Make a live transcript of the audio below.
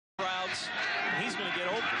pass. He's going to get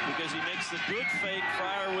open because he makes the good fake.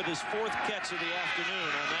 Fryer with his 4th catch of the afternoon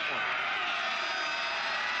on that one.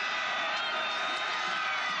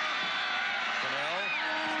 Cannell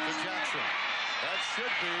to Jackson. That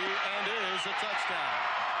should be and is a touchdown.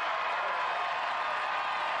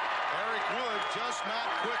 Eric Wood just not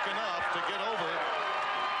quick enough to get over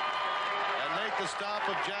and make the stop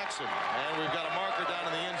of Jackson. And we've got a marker down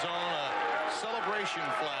in the end zone, a celebration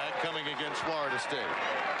flag coming against Florida State.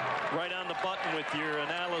 Right on the button with your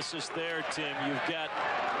analysis there, Tim. You've got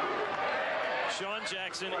Sean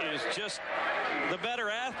Jackson is just the better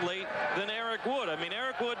athlete than Eric Wood. I mean,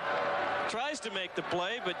 Eric Wood tries to make the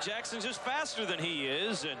play, but Jackson's just faster than he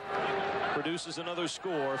is and produces another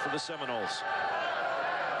score for the Seminoles.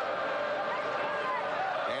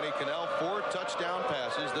 Danny Cannell, 4 touchdown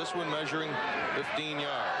passes, this one measuring 15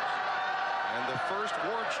 yards. And the first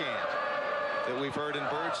war chant that we've heard in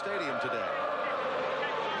Bird Stadium today.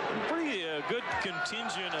 Pretty good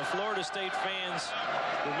contingent of Florida State fans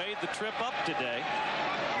who made the trip up today.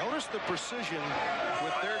 Notice the precision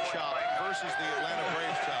with their chop versus the Atlanta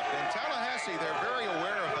Braves chop. In Tallahassee, they're very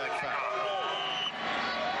aware of that fact.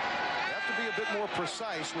 You have to be a bit more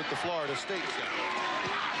precise with the Florida State chop.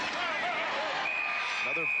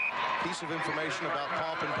 Another piece of information about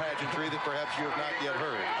pomp and pageantry that perhaps you have not yet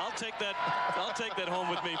heard. I'll take that home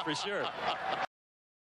with me for sure.